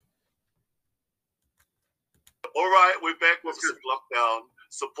All right, we're back with some lockdown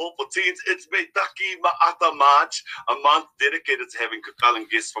support for teens. It's Metaki Ma'ata March, a month dedicated to having Cook Island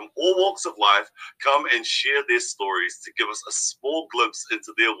guests from all walks of life come and share their stories to give us a small glimpse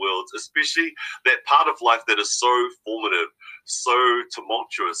into their worlds, especially that part of life that is so formative, so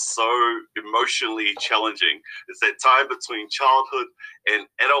tumultuous, so emotionally challenging. It's that time between childhood and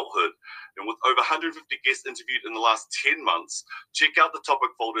adulthood. And with over 150 guests interviewed in the last 10 months, check out the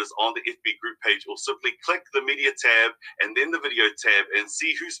topic folders on the FB group page or simply click the media tab and then the video tab and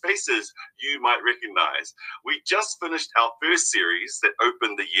see whose faces you might recognize. We just finished our first series that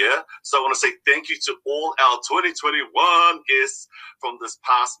opened the year, so I want to say thank you to all our 2021 guests from this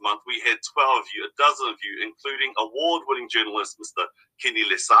past month. We had 12 of you, a dozen of you, including award-winning journalist Mr. Kenny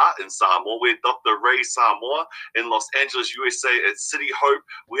Lesa in Samoa. We had Dr. Ray Samoa in Los Angeles, USA at City Hope.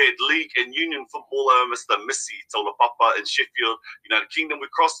 We had League and Union footballer Mr. Missy Tolapapa in Sheffield, United Kingdom. We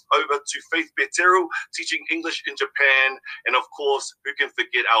crossed over to Faith Beteru, teaching English in Japan. And of course, who can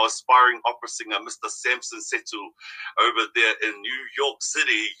forget our aspiring opera singer, Mr. Samson Setu, over there in New York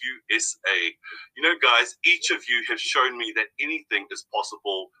City, USA. You know, guys, each of you have shown me that anything is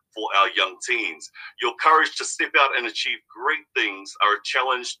possible for our young teens. Your courage to step out and achieve great things are a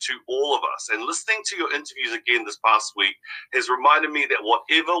challenge to all of us. And listening to your interviews again this past week has reminded me that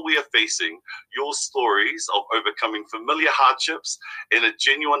whatever we are facing, your stories of overcoming familiar hardships and a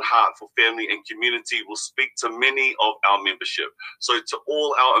genuine heart for family and community will speak to many of our membership. So to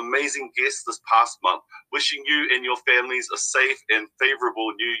all our amazing guests this past month, wishing you and your families a safe and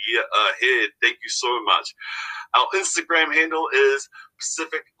favorable new year ahead. Thank you so much. Our Instagram handle is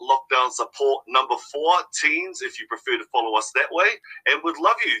Pacific Lockdown Support number 4 teens, if you prefer to follow us that way, and would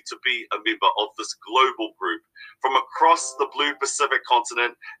love you to be a member of this global group. From across the blue Pacific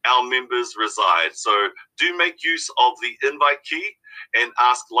continent, our members reside. So do make use of the invite key and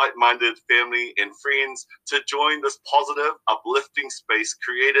ask like-minded family and friends to join this positive, uplifting space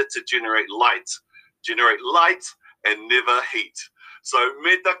created to generate light and never heat. So,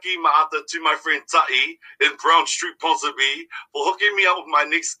 me taki ma'ata to my friend Tai in Brown Street, Ponsonby, for hooking me up with my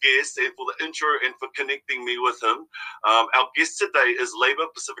next guest and for the intro and for connecting me with him. Our guest today is Labour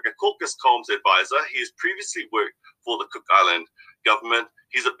Pacifica Caucus Comms Advisor. He has previously worked for the Cook Island government.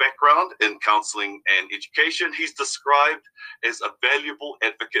 He's a background in counselling and education. He's described as a valuable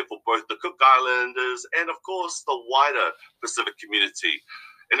advocate for both the Cook Islanders and, of course, the wider Pacific community.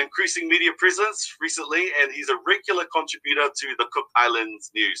 An increasing media presence recently, and he's a regular contributor to the Cook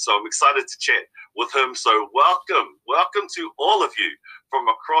Islands News. So I'm excited to chat with him. So welcome to all of you from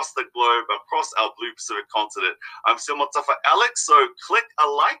across the globe, across our blue Pacific continent. I'm Simatafa Alex, so click a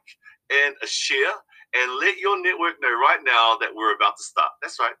like and a share and let your network know right now that we're about to start.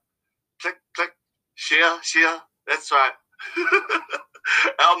 That's right. Click, share. That's right.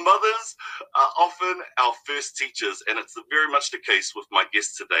 Our mothers are often our first teachers, and it's very much the case with my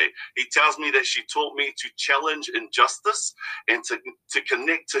guest today. He tells me that she taught me to challenge injustice and to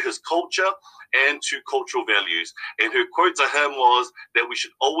connect to his culture and to cultural values. And her quote to him was that we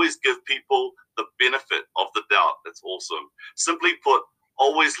should always give people the benefit of the doubt. That's awesome. Simply put,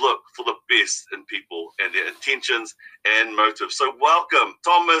 always look for the best in people and their intentions and motives. So welcome,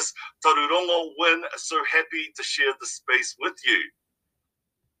 Thomas Tarurongo Wynn. So happy to share the space with you.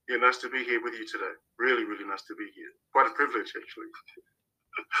 Yeah, nice to be here with you today. Really, really nice to be here. Quite a privilege, actually.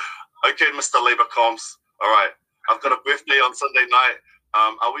 Okay, Mr. Labour Comms. All right, I've got a birthday on Sunday night.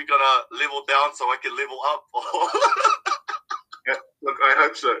 Are we going to level down so I can level up? Yeah, look, I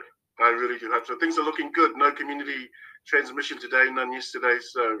hope so. I really do hope so. Things are looking good. No community transmission today, none yesterday.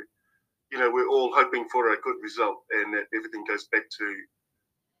 So, you know, we're all hoping for a good result and that everything goes back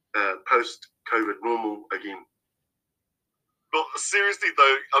to post-COVID normal again. Well, seriously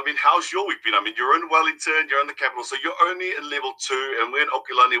though, I mean, how's your week been? I mean, you're in Wellington, you're in the capital, so you're only in level 2, and we're in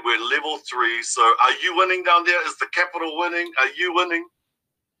Okilani, we're in level 3. So are you winning down there? Is the capital winning? Are you winning?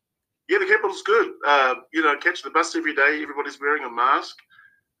 Yeah, the capital's good. You know, catch the bus every day. Everybody's wearing a mask.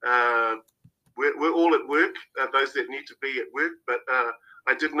 We're all at work, those that need to be at work. But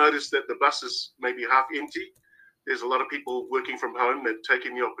I did notice that the bus is maybe half empty. There's a lot of people working from home that are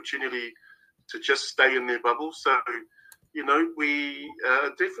taking the opportunity to just stay in their bubble. So, you know, we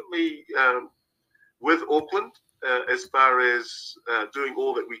definitely with Auckland as far as doing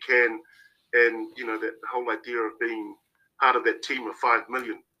all that we can, and you know that whole idea of being part of that team of 5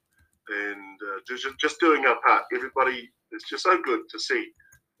 million, and just doing our part. Everybody, it's just so good to see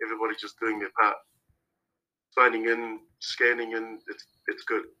everybody just doing their part, signing in, scanning in. It's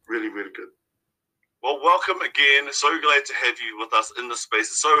good, really, really good. Well, welcome again. So glad to have you with us in this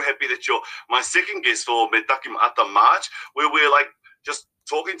space. So happy that you're my second guest for Metaki Ma'ata March, where we're like just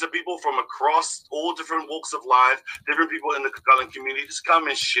talking to people from across all different walks of life, different people in the Kakalan community, just come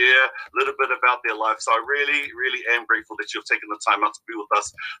and share a little bit about their life. So I really, really am grateful that you've taken the time out to be with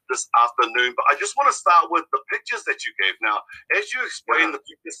us this afternoon. But I just want to start with the pictures that you gave. Now, as you explained the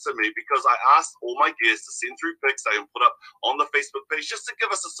pictures to me, because I asked all my guests to send through pics I can put up on the Facebook page just to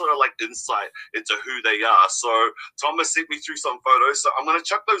give us a sort of like insight into who they are. So Thomas sent me through some photos, so I'm going to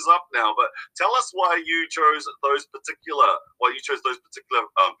chuck those up now. But tell us why you chose those particular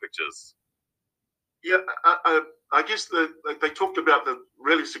pictures. Yeah, I guess they talked about the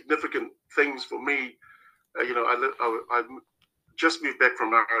really significant things for me. I just moved back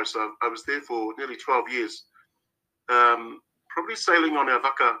from Nara, so I was there for nearly 12 years. Probably sailing on our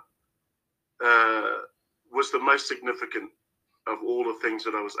waka was the most significant of all the things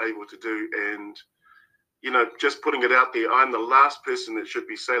that I was able to do. And, just putting it out there, I'm the last person that should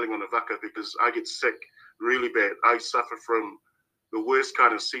be sailing on a waka because I get sick really bad. I suffer from the worst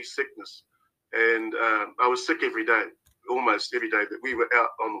kind of seasickness. And I was sick every day, almost every day that we were out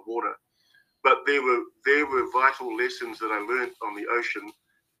on the water. But there were vital lessons that I learned on the ocean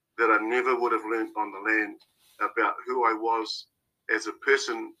that I never would have learned on the land about who I was as a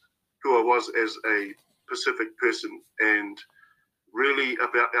person, who I was as a Pacific person, and really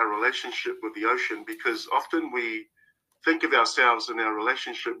about our relationship with the ocean, because often we think of ourselves in our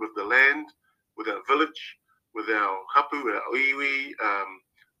relationship with the land, with our village, with our hapu, our iwi,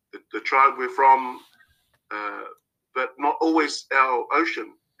 the tribe we're from, but not always our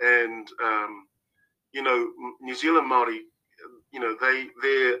ocean. And, New Zealand Māori,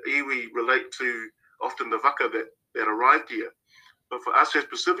 their iwi relate to often the waka that arrived here. But for us as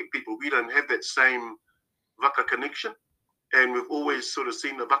Pacific people, we don't have that same waka connection. And we've always sort of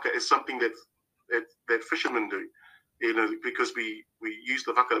seen the waka as something that fishermen do, because we use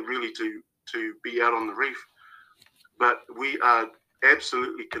the waka really to be out on the reef. But we are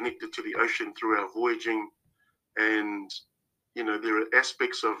absolutely connected to the ocean through our voyaging. And, there are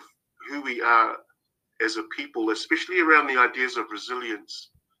aspects of who we are as a people, especially around the ideas of resilience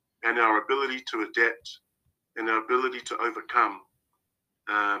and our ability to adapt and our ability to overcome,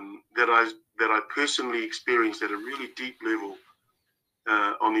 that I personally experienced at a really deep level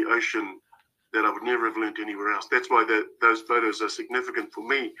on the ocean that I would never have learned anywhere else. That's why those photos are significant for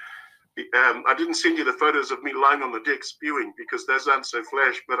me. I didn't send you the photos of me lying on the deck spewing because those aren't so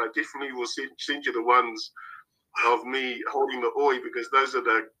flash, but I definitely will send you the ones of me holding the oi, because those are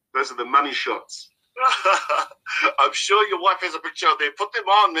the money shots. I'm sure your wife has a picture out there. Put them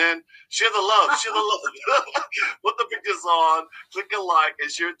on, man. Share the love. Share the love. Put the pictures on. Click a like and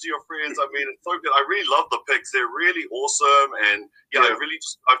share it to your friends. I mean, it's so good. I really love the pics. They're really awesome. And I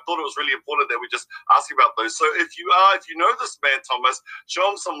thought it was really important that we just ask you about those. So if you know this man, Thomas, show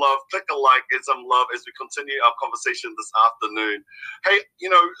him some love. Click a like and some love as we continue our conversation this afternoon. Hey,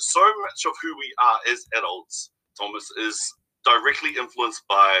 so much of who we are as adults, Thomas, is directly influenced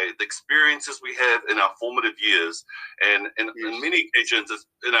by the experiences we have in our formative years, and in many occasions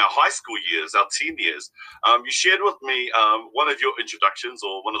in our high school years, our teen years. You shared with me one of your introductions,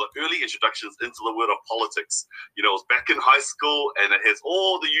 or one of the early introductions into the world of politics. It was back in high school, and it has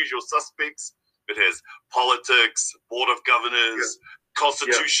all the usual suspects. It has politics, board of governors,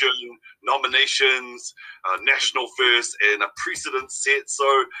 constitution, nominations, national first, and a precedent set.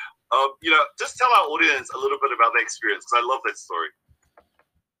 So just tell our audience a little bit about that experience, because I love that story.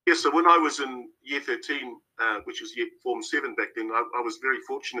 Yeah, so when I was in year 13, which was year Form 7 back then, I was very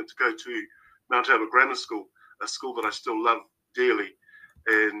fortunate to go to Mount Albert Grammar School, a school that I still love dearly.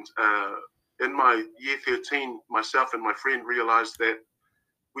 And in my year 13, myself and my friend realized that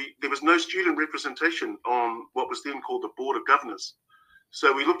there was no student representation on what was then called the Board of Governors.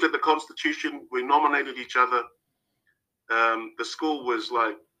 So we looked at the Constitution, we nominated each other. The school was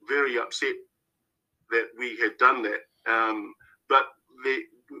like very upset that we had done that, but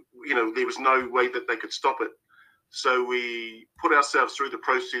there was no way that they could stop it. So we put ourselves through the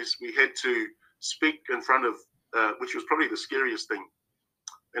process. We had to speak in front of, which was probably the scariest thing,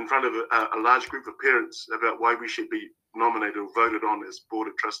 in front of a large group of parents about why we should be nominated or voted on as Board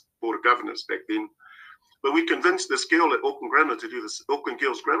of Governors back then. But we convinced this girl at Auckland Grammar Auckland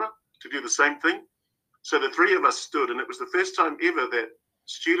Girls Grammar to do the same thing. So the three of us stood, and it was the first time ever that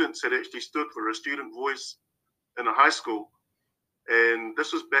students had actually stood for a student voice in a high school. And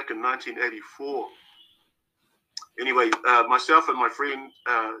this was back in 1984. Anyway, myself and my friend,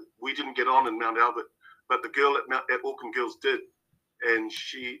 we didn't get on in Mount Albert, but the girl at Auckland Girls did. And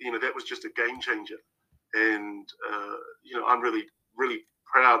she, that was just a game changer. And, I'm really, really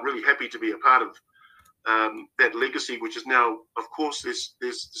proud, really happy to be a part of that legacy, which is now, of course, there's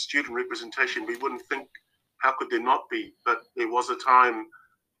the student representation. We wouldn't think how could there not be? But there was a time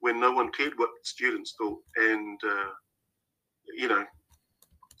when no one cared what students thought, and you know,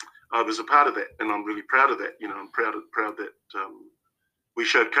 I was a part of that, and I'm really proud of that. You know, I'm proud that we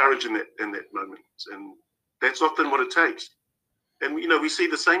showed courage in that moment, and that's often what it takes. And you know, we see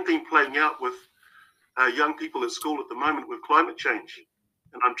the same thing playing out with young people at school at the moment with climate change.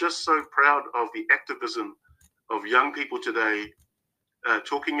 And I'm just so proud of the activism of young people today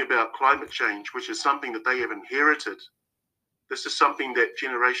talking about climate change, which is something that they have inherited. This is something that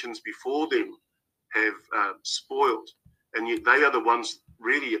generations before them have spoiled, and yet they are the ones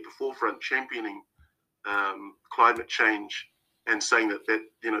really at the forefront championing climate change and saying that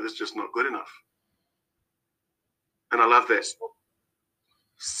you know, this is just not good enough. And I love that.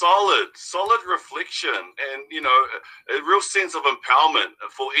 Solid reflection, and you know, a real sense of empowerment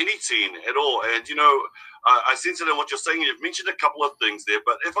for any teen at all. And you know, I sense it in what you're saying. You've mentioned a couple of things there,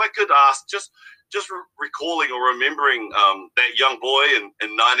 but if I could ask, just recalling or remembering that young boy in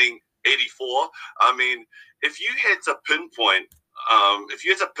 1984. I mean, if you had to pinpoint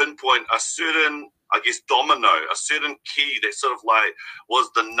a certain, I guess, domino, a certain key that sort of like was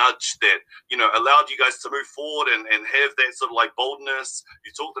the nudge that, you know, allowed you guys to move forward and have that sort of like boldness.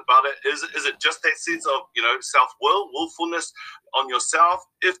 You talked about it. Is it just that sense of, you know, willfulness on yourself?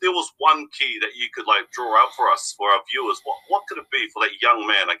 If there was one key that you could like draw out for us, for our viewers, what could it be for that young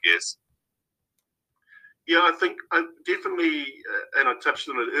man, I guess? Yeah, I think I definitely, and I touched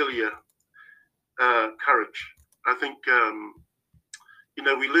on it earlier, courage. I think, you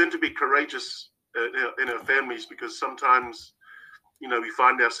know, we learn to be courageous in our families, because sometimes, you know, we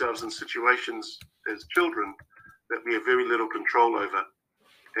find ourselves in situations as children that we have very little control over,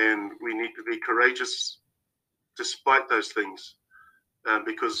 and we need to be courageous despite those things,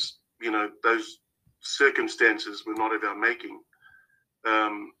 because, you know, those circumstances were not of our making,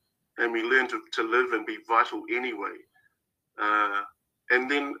 and we learn to live and be vital anyway. And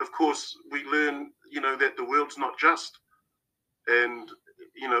then, of course, we learn, you know, that the world's not just, and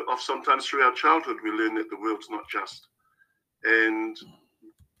you know, sometimes through our childhood, we learn that the world's not just. And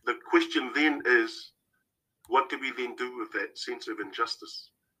the question then is, what do we then do with that sense of injustice?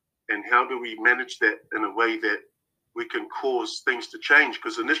 And how do we manage that in a way that we can cause things to change?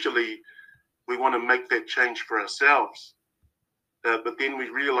 Because initially, we want to make that change for ourselves. But then we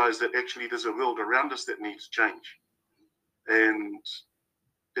realize that actually there's a world around us that needs change. And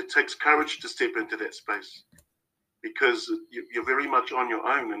it takes courage to step into that space, because you're very much on your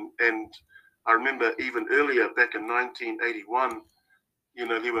own. And I remember even earlier, back in 1981, you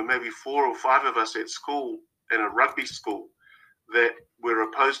know, there were maybe 4 or 5 of us at school, in a rugby school, that were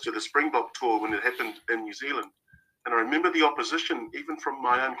opposed to the Springbok tour when it happened in New Zealand. And I remember the opposition, even from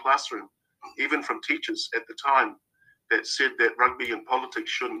my own classroom, even from teachers at the time, that said that rugby and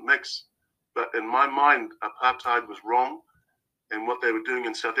politics shouldn't mix. But in my mind, apartheid was wrong, and what they were doing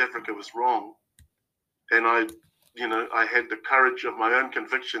in South Africa was wrong. And I had the courage of my own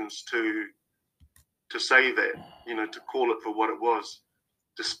convictions to say that, you know, to call it for what it was,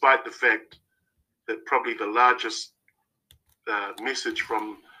 despite the fact that probably the largest message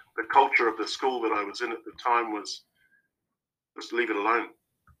from the culture of the school that I was in at the time was leave it alone.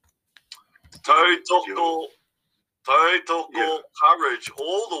 Total courage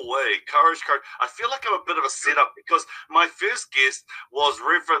all the way. Courage. I feel like I'm a bit of a setup, because my first guest was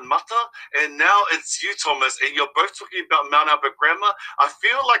Reverend Mata, and now it's you, Thomas, and you're both talking about Mount Albert Grammar. I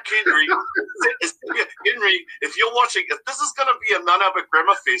feel like Henry, if you're watching, if this is going to be a Mount Albert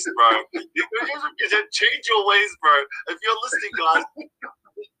Grammar fest, bro, you change your ways, bro. If you're listening, guys,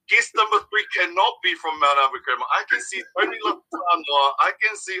 guest number 3 cannot be from Mount Albert Grammar. I can see Tony Lafano. I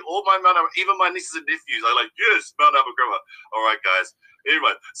can see all my Mount Albert, even my nieces and nephews. I like, yes, Mount Albert Grammar. All right, guys.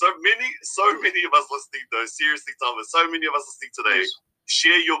 Anyway, so many of us listening, though, seriously, Thomas, so many of us listening today,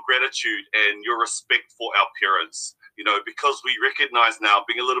 share your gratitude and your respect for our parents. You know, because we recognize now,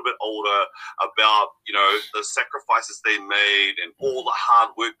 being a little bit older, about, you know, the sacrifices they made and all the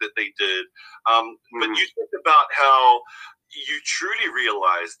hard work that they did. But you talked about how you truly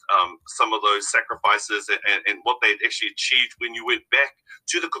realized some of those sacrifices and what they'd actually achieved when you went back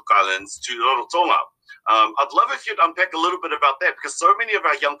to the Cook Islands, to Rarotonga. I'd love if you'd unpack a little bit about that, because so many of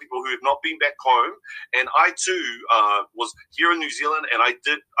our young people who have not been back home, and I too was here in New Zealand, and I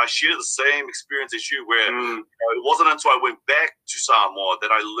share the same experience as you, where you know, it wasn't until I went back to Samoa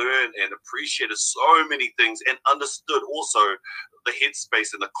that I learned and appreciated so many things and understood also the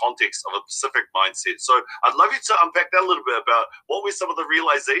headspace and the context of a Pacific mindset. So I'd love you to unpack that a little bit about what were some of the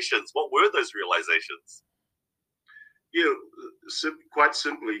realizations. What were those realizations? Yeah, quite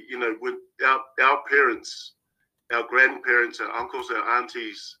simply, you know, when our parents, our grandparents, our uncles, our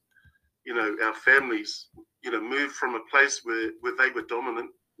aunties, you know, our families, moved from a place where they were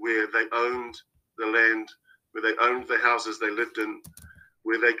dominant, where they owned the land, where they owned the houses they lived in,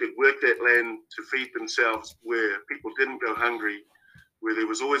 where they could work that land to feed themselves, where people didn't go hungry, where there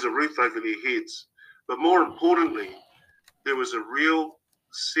was always a roof over their heads. But more importantly, there was a real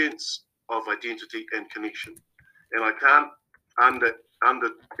sense of identity and connection. And I can't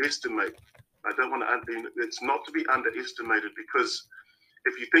underestimate, I don't want to, it's not to be underestimated, because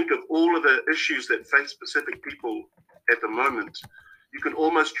if you think of all of the issues that face Pacific people at the moment, you can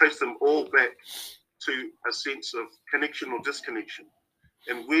almost trace them all back to a sense of connection or disconnection.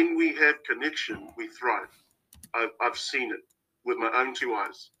 And when we have connection, we thrive. I've seen it with my own two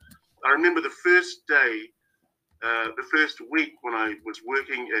eyes. I remember the first day, the first week when I was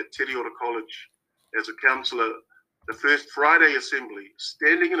working at Te Reora College as a counsellor, the first Friday assembly,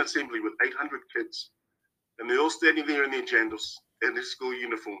 standing in assembly with 800 kids, and they're all standing there in their jandos and their school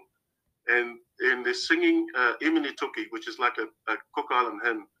uniform, and they're singing Emini Tuki, which is like a Cook Island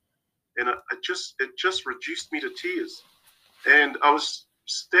hymn, and it just reduced me to tears. And I was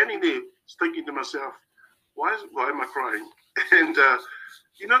standing there thinking to myself, why am I crying? And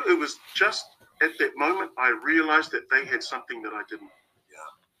it was just at that moment I realized that they had something that I didn't.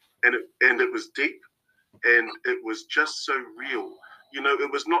 Yeah. And it was deep, and it was just so real.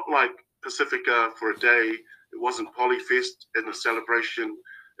 It was not like Pacifica for a day. It wasn't Polyfest and a celebration.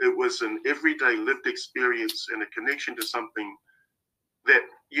 It was an everyday lived experience and a connection to something that,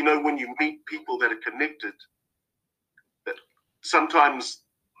 when you meet people that are connected, that sometimes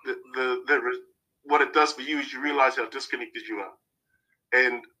what it does for you is you realize how disconnected you are.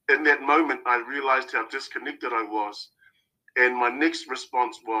 And in that moment, I realized how disconnected I was. And my next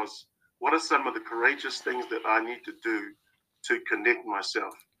response was, what are some of the courageous things that I need to do to connect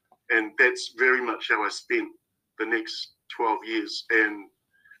myself? And that's very much how I spent the next 12 years. And,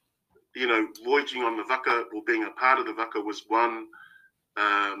 voyaging on the Waka, or being a part of the Waka, was one.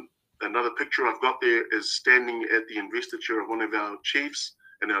 Another picture I've got there is standing at the investiture of one of our chiefs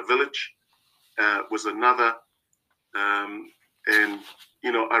in our village, was another. And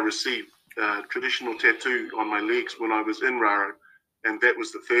I received a traditional tattoo on my legs when I was in Raro, and that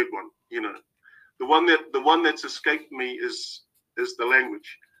was the third one. The one that's escaped me is the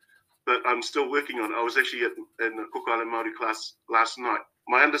language, but I'm still working on it. I was actually in a Cook Island Māori class last night.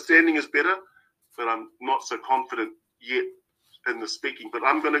 My understanding is better, but I'm not so confident yet in the speaking. But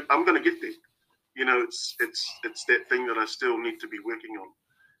I'm gonna get there. It's that thing that I still need to be working on.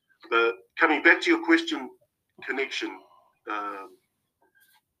 But coming back to your question, connection.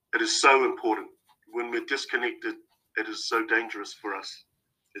 It is so important. When we're disconnected, it is so dangerous for us.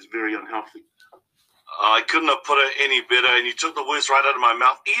 It's very unhealthy. I couldn't have put it any better, and you took the words right out of my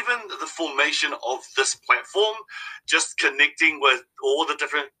mouth. Even the formation of this platform, just connecting with all the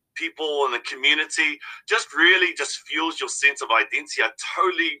different people in the community, just really just fuels your sense of identity. I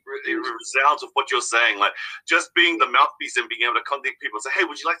totally resounds with what you're saying. Like, just being the mouthpiece and being able to contact people and say, hey,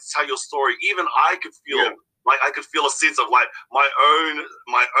 would you like to tell your story? Even I could feel like I could feel a sense of like my own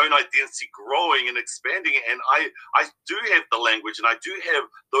identity growing and expanding, and I do have the language and I do have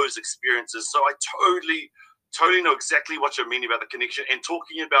those experiences. So I totally know exactly what you're meaning about the connection. And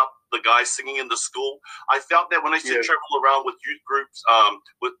talking about the guys singing in the school, I felt that when I used to travel around with youth groups,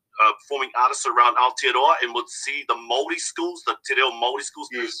 with performing artists around Aotearoa, and would see the Māori schools, the Te Reo Māori schools,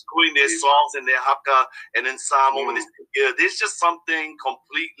 doing their songs and their haka, and in Samoa, there's just something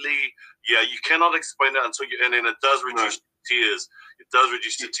completely, you cannot explain it until you're in, and it does reduce tears. It does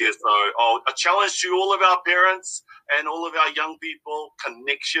reduce your tears. So a challenge to all of our parents and all of our young people,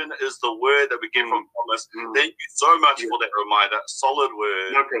 connection is the word that we get from Thomas. Thank you so much for that reminder. Solid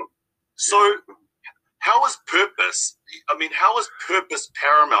word. No problem. So how is purpose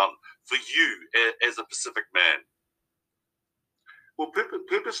paramount for you as a Pacific man? Well,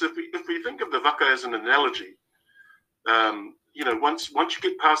 purpose, if we think of the Waka as an analogy, once you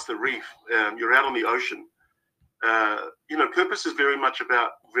get past the reef, you're out on the ocean. Purpose is very much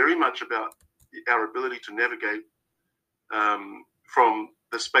about our ability to navigate from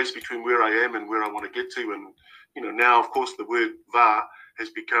the space between where I am and where I want to get to. And now, of course, the word va has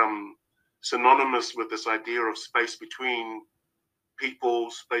become synonymous with this idea of space between people,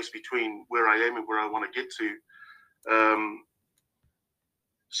 space between where I am and where I want to get to.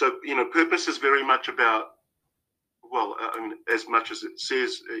 So purpose is very much about, as much as it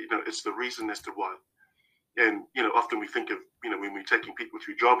says, it's the reason as to why. And, often we think of, when we're taking people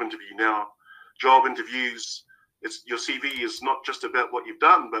through job interviews, your CV is not just about what you've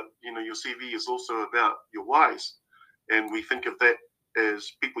done, but, your CV is also about your whys. And we think of that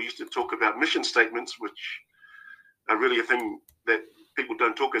as people used to talk about mission statements, which are really a thing that people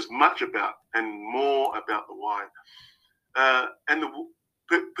don't talk as much about, and more about the why. And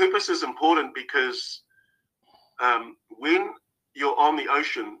the purpose is important because when you're on the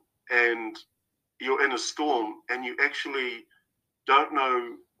ocean and you're in a storm and you actually don't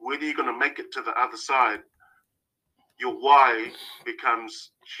know whether you're going to make it to the other side, your why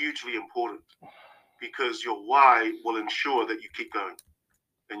becomes hugely important, because your why will ensure that you keep going.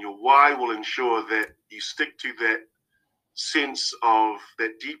 And your why will ensure that you stick to that sense of,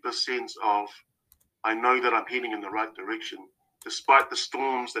 that deeper sense of, I know that I'm heading in the right direction, despite the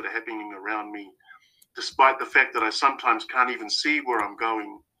storms that are happening around me, despite the fact that I sometimes can't even see where I'm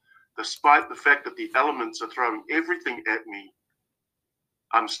going, despite the fact that the elements are throwing everything at me,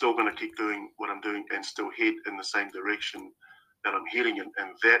 I'm still going to keep doing what I'm doing and still head in the same direction that I'm heading in.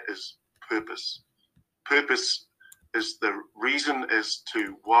 And that is purpose. Purpose is the reason as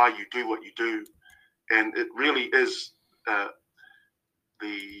to why you do what you do. And it really is the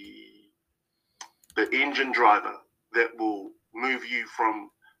engine driver that will move you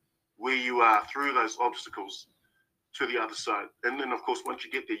from where you are through those obstacles to the other side. And then, of course, once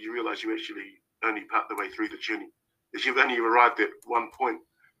you get there, you realize you actually only part the way through the journey, because you've only arrived at one point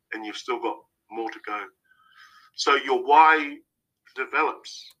and you've still got more to go. So your why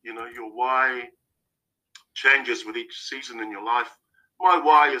develops, your why changes with each season in your life. My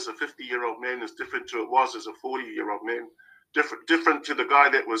why as a 50-year-old man is different to it was as a 40-year-old man, different to the guy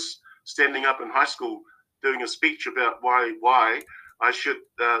that was standing up in high school doing a speech about why I should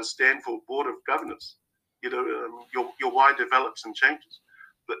stand for board of governors. Your why develops and changes.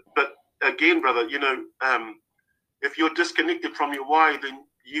 But again, brother, if you're disconnected from your why, then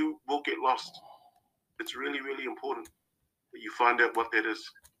you will get lost. It's really, really important that you find out what that is.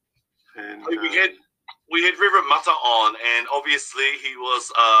 And we had Reverend Mata on, and obviously he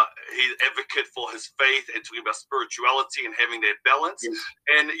was he's advocate for his faith and talking about spirituality and having that balance. Yes.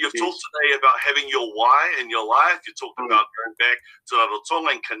 And you've talked today about having your why in your life. You talked about going back to the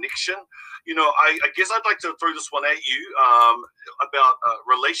Rotonga and connection. I guess I'd like to throw this one at you about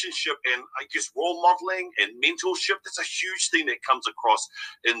relationship and I guess role modeling and mentorship. That's a huge thing that comes across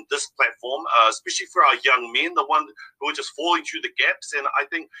in this platform, especially for our young men, the one who are just falling through the gaps. And I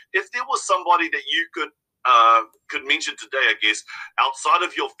think if there was somebody that you could mention today, I guess, outside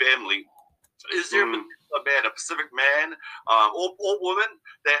of your family, is there a man, a Pacific man or woman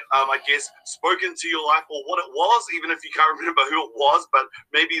that I guess spoke into your life, or what it was, even if you can't remember who it was, but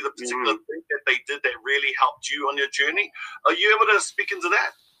maybe the particular thing that they did that really helped you on your journey? Are you able to speak into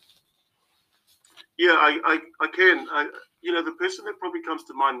that? Yeah, I can. The person that probably comes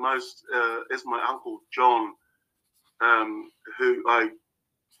to mind most is my uncle John, who I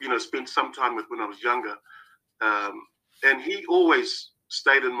spent some time with when I was younger. And he always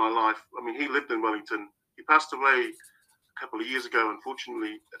stayed in my life. I mean, he lived in Wellington. He passed away a couple of years ago,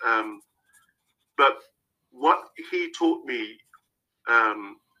 unfortunately. But what he taught me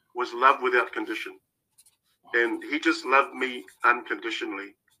was love without condition. And he just loved me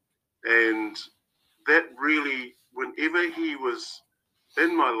unconditionally. And that really, whenever he was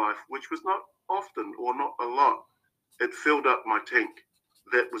in my life, which was not often or not a lot, it filled up my tank.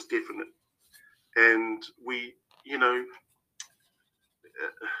 That was definite. And we,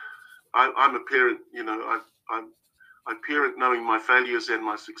 I'm a parent, I parent knowing my failures and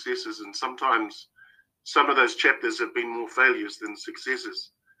my successes. And sometimes some of those chapters have been more failures than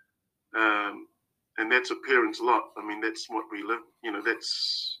successes. And that's a parent's lot. I mean, that's what we live,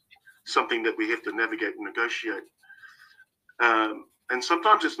 that's something that we have to navigate and negotiate. And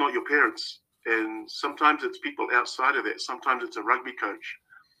sometimes it's not your parents. And sometimes it's people outside of that. Sometimes it's a rugby coach.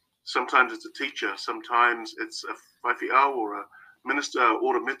 Sometimes it's a teacher. Sometimes it's a whaiwhiao or a minister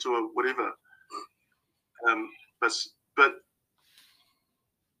or a mito or whatever. But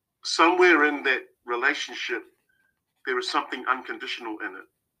somewhere in that relationship, there is something unconditional in it,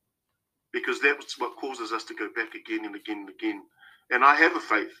 because that's what causes us to go back again and again and again. And I have a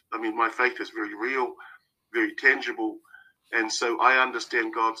faith. I mean, my faith is very real, very tangible. And so I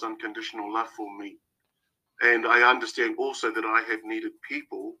understand God's unconditional love for me. And I understand also that I have needed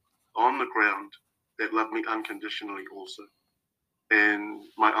people on the ground that love me unconditionally also. And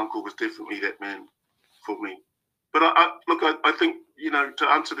my uncle was definitely that man for me. But I think, to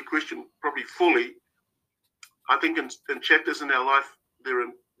answer the question probably fully, I think in chapters in our life, there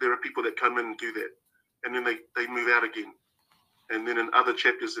are people that come in and do that. And then they move out again. And then in other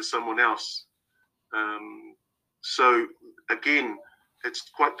chapters, there's someone else. So again, it's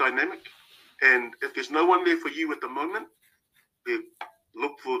quite dynamic. And if there's no one there for you at the moment, then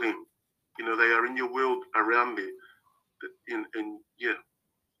look for them. They are in your world around there. And yeah,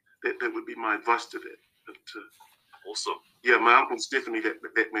 that would be my advice to that. But, awesome. Yeah, my uncle's definitely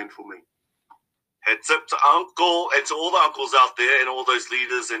that man for me. Heads up to Uncle and to all the uncles out there and all those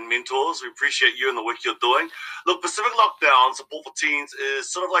leaders and mentors. We appreciate you and the work you're doing. Look, Pacific Lockdown Support for Teens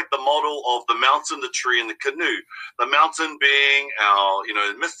is sort of like the model of the mountain, the tree, and the canoe. The mountain being our,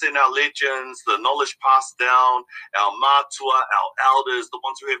 myths and our legends, the knowledge passed down, our matua, our elders, the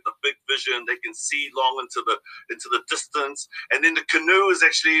ones who have the big vision. They can see long into the distance. And then the canoe is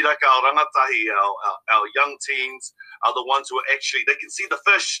actually like our rangatahi, our young teens are the ones who are actually, they can see the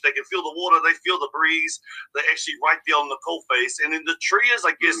fish, they can feel the water, they feel the breeze. They're actually right there on the coal face. And then the tree is,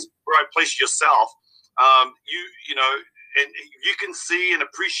 I guess, where I place yourself. And you can see and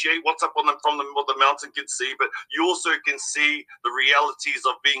appreciate what's up on them from what the mountain can see, but you also can see the realities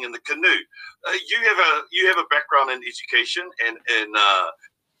of being in the canoe. You have a background in education and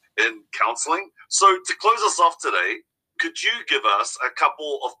in counseling. So to close us off today, could you give us a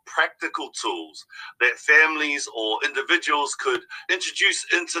couple of practical tools that families or individuals could introduce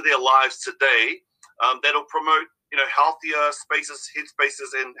into their lives today that'll promote, healthier spaces,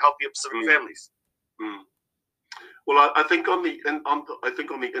 headspaces, and healthier Pacific families? Well, I think on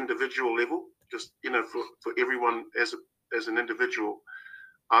the individual level, just for everyone as an individual,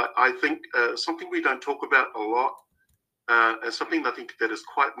 I think something we don't talk about a lot, and something I think that is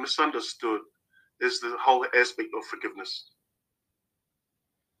quite misunderstood, is the whole aspect of forgiveness.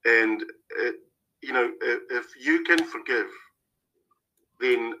 And if you can forgive,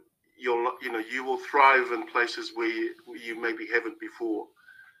 then you will thrive in places where you maybe haven't before.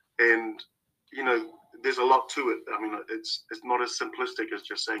 And there's a lot to it. I mean, it's not as simplistic as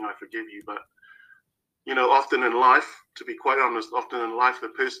just saying I forgive you, but often in life, to be quite honest, the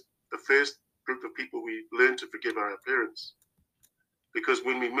first group of people we learn to forgive are our parents. Because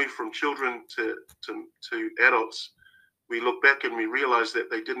when we move from children to adults, we look back and we realize that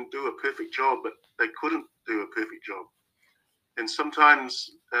they didn't do a perfect job, but they couldn't do a perfect job. And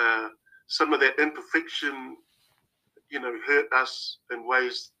sometimes some of that imperfection, hurt us in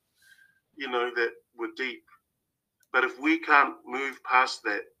ways, that were deep. But if we can't move past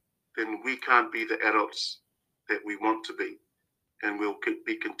that, then we can't be the adults that we want to be. And we'll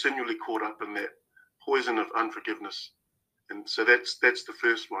be continually caught up in that poison of unforgiveness. And so that's the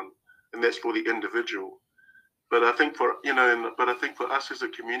first one, and that's for the individual. But I think for us as a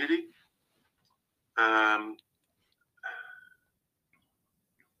community,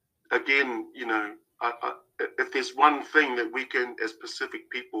 again, if there's one thing that we can, as Pacific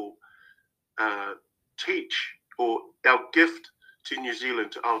people, teach, or our gift to New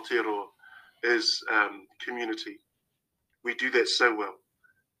Zealand, to Aotearoa, is community. We do that so well.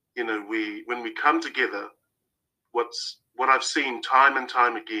 When we come together, what I've seen time and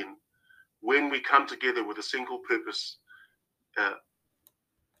time again, when we come together with a single purpose,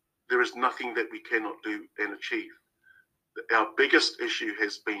 there is nothing that we cannot do and achieve. Our biggest issue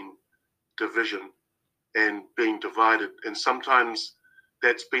has been division and being divided. And sometimes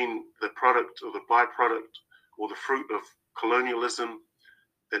that's been the product or the byproduct or the fruit of colonialism.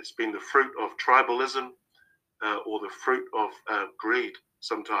 That's been the fruit of tribalism, or the fruit of greed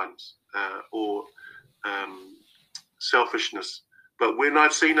sometimes, or selfishness. But when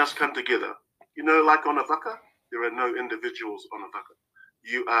I've seen us come together, like on a waka, there are no individuals on a waka.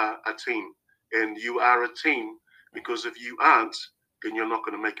 You are a team, and you are a team because if you aren't, then you're not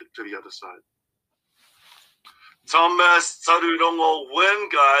going to make it to the other side. Thomas Tarurongo Win,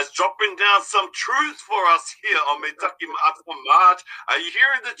 guys, dropping down some truth for us here on Me Taki Ma'ata March. Are you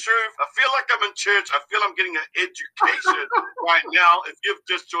hearing the truth? I feel like I'm in church. I feel I'm getting an education right now. If you've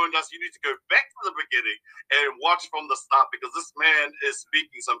just joined us, you need to go back to the beginning and watch from the start, because this man is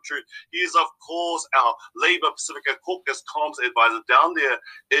speaking some truth. He is, of course, our Labour Pacifica Caucus Comms advisor down there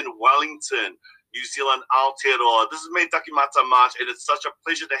in Wellington, New Zealand, Aotearoa. This is Me Taki Ma'ata March, and it's such a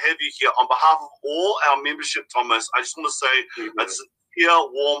pleasure to have you here. On behalf of all our membership, Thomas, I just want to say a sincere,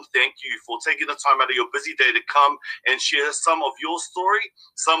 warm thank you for taking the time out of your busy day to come and share some of your story,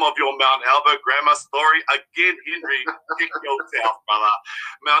 some of your Mount Alba Grammar story. Again, Henry, kick yourself, brother.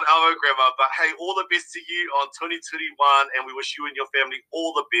 Mount Alba Grammar. But hey, all the best to you on 2021, and we wish you and your family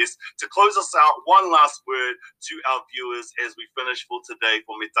all the best. To close us out, one last word to our viewers as we finish for today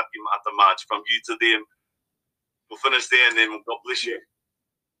for Me Taki Ma'ata March, from you to them. We'll finish there, and then God bless you.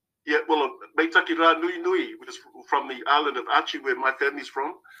 Yeah, well, Me Taki Rā Nui Nui, which is from the island of Achi, where my family's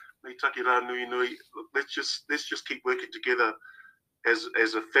from. Me Taki Rā Nui Nui. Let's just keep working together as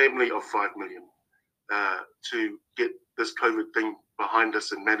a family of 5 million to get this COVID thing behind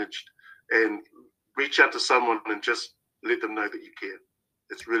us and managed, and reach out to someone and just let them know that you care.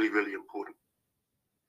 It's really, really important.